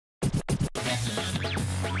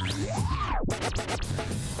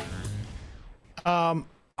All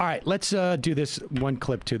right, let's do this one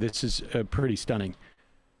clip too. This is pretty stunning.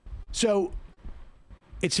 So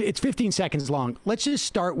it's 15 seconds long. Let's just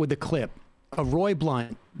start with the clip of Roy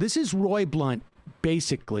Blunt. This is Roy Blunt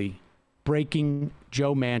basically breaking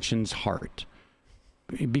Joe Manchin's heart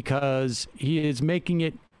because he is making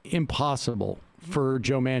it impossible for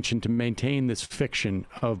Joe Manchin to maintain this fiction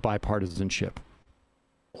of bipartisanship.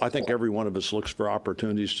 I think every one of us looks for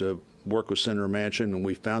opportunities to work with Senator Manchin, and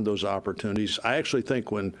we found those opportunities. I actually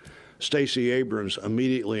think when Stacey Abrams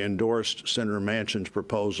immediately endorsed Senator Manchin's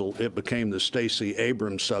proposal, it became the Stacey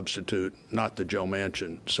Abrams substitute, not the Joe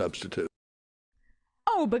Manchin substitute.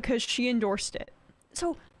 Oh, because she endorsed it.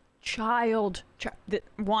 So,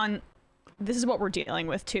 this is what we're dealing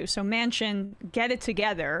with, too. So, Manchin, get it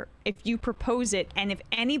together. If you propose it, and if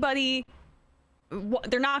anybody...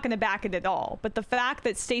 they're not going to back it at all. But the fact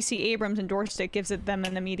that Stacey Abrams endorsed it gives it them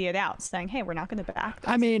an immediate out, saying, "Hey, we're not going to back this."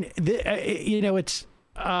 I mean, it's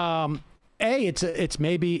it's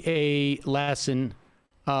maybe a lesson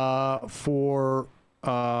for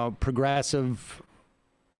progressive,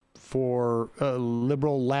 for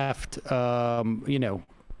liberal left,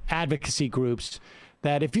 advocacy groups,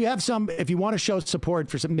 that if you want to show support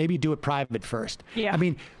for something, maybe do it private first. Yeah. I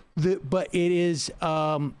mean, but it is.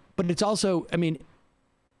 But it's also, I mean,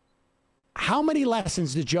 how many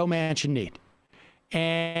lessons does Joe Manchin need?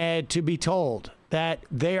 And to be told that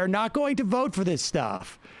they are not going to vote for this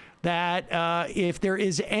stuff, that if there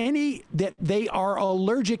is any, that they are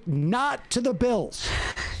allergic not to the bills,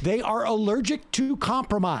 they are allergic to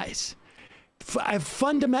compromise.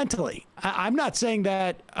 Fundamentally, I'm not saying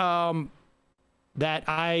that that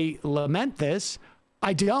I lament this.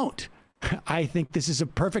 I don't. I think this is a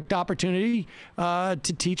perfect opportunity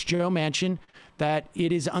to teach Joe Manchin that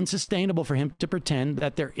it is unsustainable for him to pretend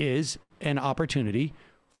that there is an opportunity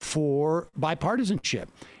for bipartisanship.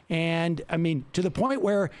 And I mean, to the point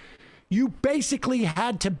where you basically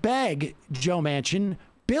had to beg Joe Manchin,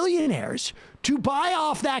 billionaires, to buy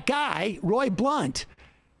off that guy, Roy Blunt,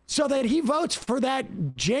 so that he votes for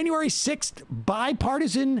that January 6th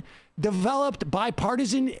bipartisan developed,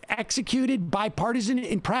 bipartisan executed, bipartisan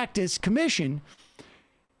in practice commission.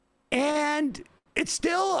 And it's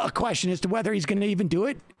still a question as to whether he's going to even do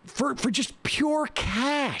it for just pure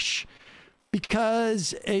cash,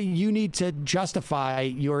 because you need to justify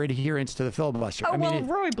your adherence to the filibuster. Oh, well,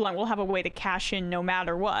 Roy Blunt will have a way to cash in no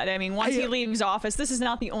matter what. I mean, once he leaves office, this is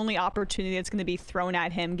not the only opportunity that's going to be thrown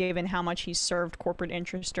at him, given how much he served corporate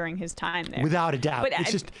interests during his time there. Without a doubt. But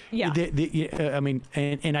it's just, yeah. I mean,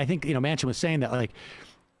 and I think, Manchin was saying that, like,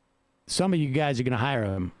 some of you guys are going to hire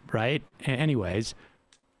him, right? Anyways,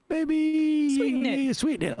 maybe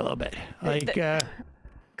sweeten it a little bit. Like,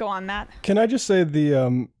 go on, Matt. Can I just say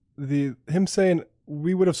him saying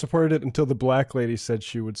we would have supported it until the black lady said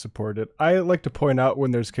she would support it. I like to point out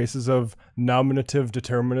when there's cases of nominative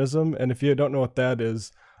determinism, and if you don't know what that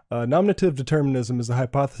is, nominative determinism is the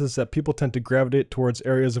hypothesis that people tend to gravitate towards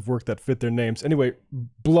areas of work that fit their names. Anyway,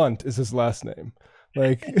 Blunt is his last name.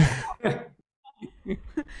 Like, there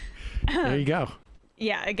you go.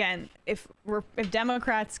 Yeah, again, if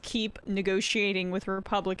Democrats keep negotiating with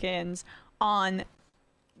Republicans on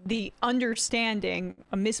the understanding,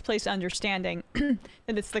 a misplaced understanding, that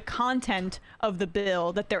it's the content of the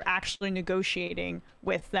bill that they're actually negotiating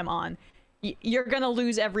with them on, you're going to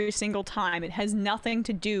lose every single time. It has nothing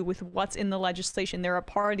to do with what's in the legislation. They're a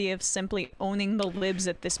party of simply owning the libs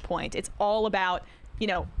at this point. It's all about,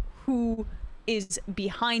 who is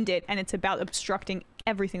behind it, and it's about obstructing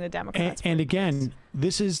everything the Democrats. And again,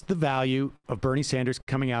 this is the value of Bernie Sanders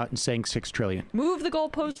coming out and saying $6 trillion. Move the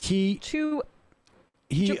goalpost to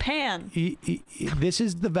Japan. This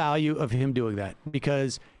is the value of him doing that,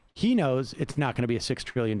 because he knows it's not going to be a $6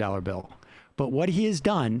 trillion bill. But what he has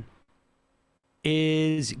done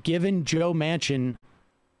is given Joe Manchin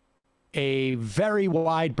a very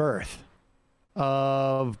wide berth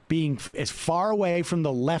of being as far away from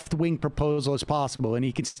the left-wing proposal as possible. And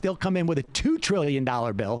he can still come in with a $2 trillion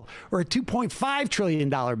bill or a $2.5 trillion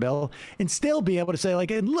bill and still be able to say,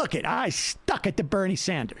 like, and look, I stuck it to Bernie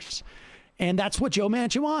Sanders. And that's what Joe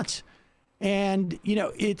Manchin wants. And,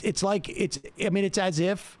 it's as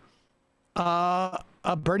if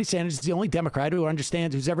Bernie Sanders is the only Democrat who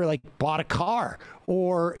understands, who's ever, like, bought a car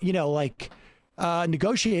or,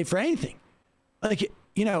 negotiate for anything. Like,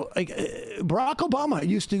 Barack Obama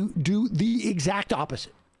used to do the exact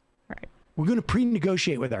opposite. Right. We're going to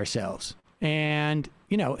pre-negotiate with ourselves. And,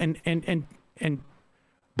 and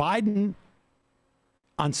Biden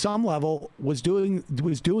on some level was doing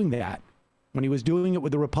that. When he was doing it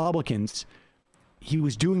with the Republicans, he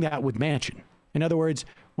was doing that with Manchin. In other words,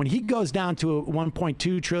 when he goes down to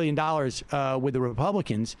 $1.2 trillion with the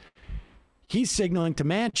Republicans, he's signaling to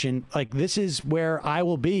Manchin, like, this is where I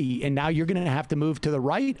will be. And now you're going to have to move to the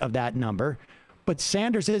right of that number. But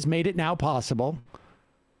Sanders has made it now possible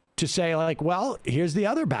to say, like, well, here's the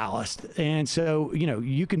other ballast. And so,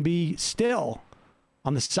 you can be still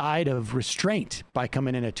on the side of restraint by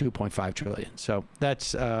coming in at 2.5 trillion. So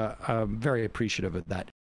that's I'm very appreciative of that.